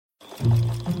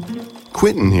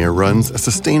Quentin here runs a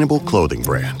sustainable clothing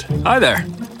brand. Hi there.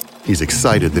 He's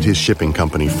excited that his shipping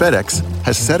company, FedEx,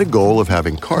 has set a goal of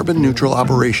having carbon-neutral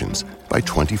operations by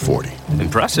 2040.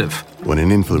 Impressive. When an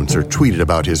influencer tweeted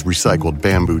about his recycled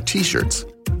bamboo t-shirts,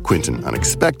 Quentin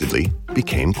unexpectedly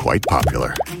became quite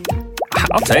popular.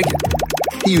 I'll take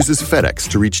it. He uses FedEx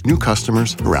to reach new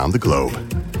customers around the globe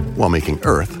while making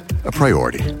Earth a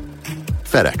priority.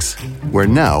 FedEx, where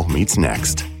now meets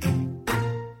next.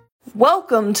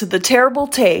 Welcome to The Terrible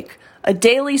Take, a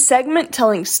daily segment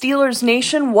telling Steelers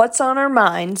Nation what's on our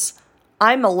minds.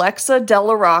 I'm Alexa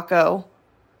Delarocco.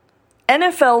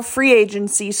 NFL free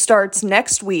agency starts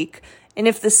next week, and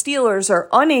if the Steelers are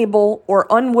unable or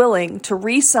unwilling to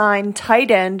re-sign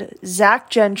tight end Zach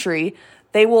Gentry,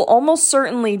 they will almost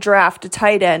certainly draft a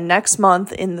tight end next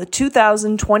month in the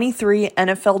 2023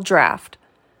 NFL Draft.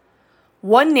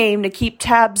 One name to keep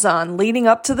tabs on leading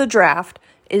up to the draft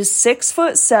is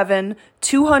 6'7",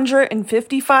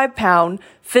 255-pound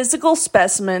physical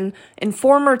specimen and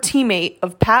former teammate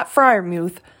of Pat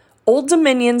Freiermuth, Old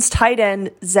Dominion's tight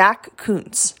end Zach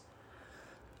Kuntz.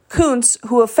 Kuntz,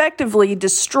 who effectively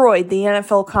destroyed the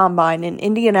NFL Combine in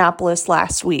Indianapolis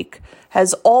last week,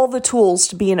 has all the tools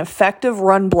to be an effective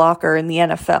run blocker in the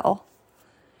NFL.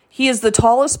 He is the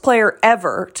tallest player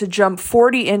ever to jump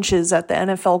 40 inches at the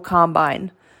NFL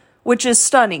Combine, which is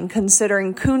stunning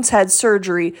considering Kuntz had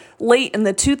surgery late in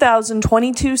the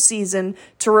 2022 season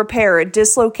to repair a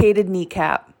dislocated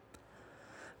kneecap.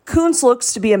 Kuntz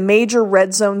looks to be a major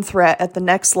red zone threat at the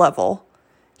next level.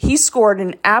 He scored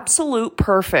an absolute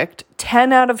perfect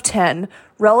 10 out of 10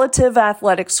 relative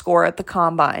athletic score at the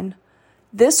Combine.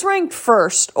 This ranked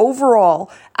first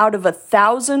overall out of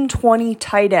 1,020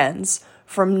 tight ends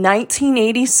from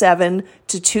 1987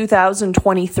 to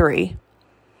 2023.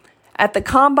 At the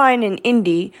Combine in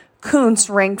Indy, Kuntz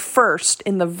ranked first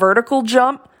in the vertical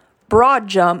jump, broad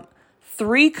jump,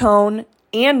 three-cone,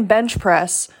 and bench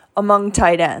press among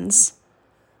tight ends.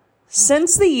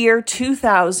 Since the year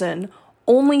 2000,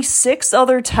 only 6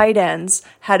 other tight ends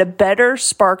had a better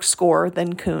SPARQ score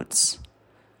than Kuntz.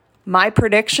 My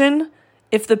prediction?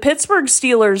 If the Pittsburgh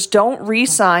Steelers don't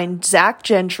re-sign Zach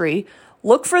Gentry,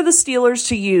 look for the Steelers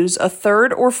to use a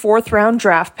 3rd or 4th round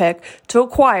draft pick to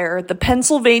acquire the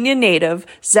Pennsylvania native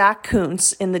Zach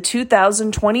Kuntz in the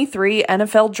 2023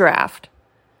 NFL Draft.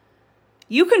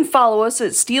 You can follow us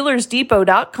at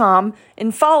SteelersDepot.com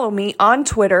and follow me on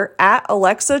Twitter at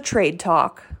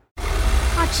AlexaTradeTalk.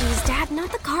 Aw, geez, Dad,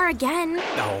 not the car again.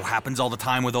 Oh, happens all the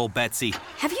time with old Betsy.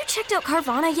 Have you checked out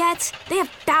Carvana yet? They have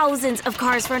thousands of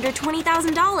cars for under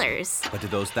 $20,000. But do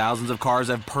those thousands of cars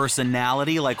have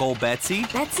personality like old Betsy?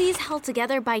 Betsy's held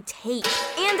together by tape,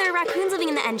 and there are raccoons living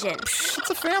in the engine.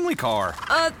 It's a family car.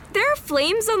 There are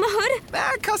flames on the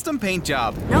hood? Custom paint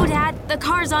job. No, Dad, the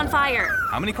car's on fire.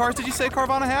 How many cars did you say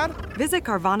Carvana had? Visit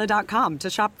Carvana.com to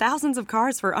shop thousands of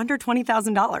cars for under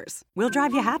 $20,000. We'll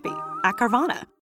drive you happy at Carvana.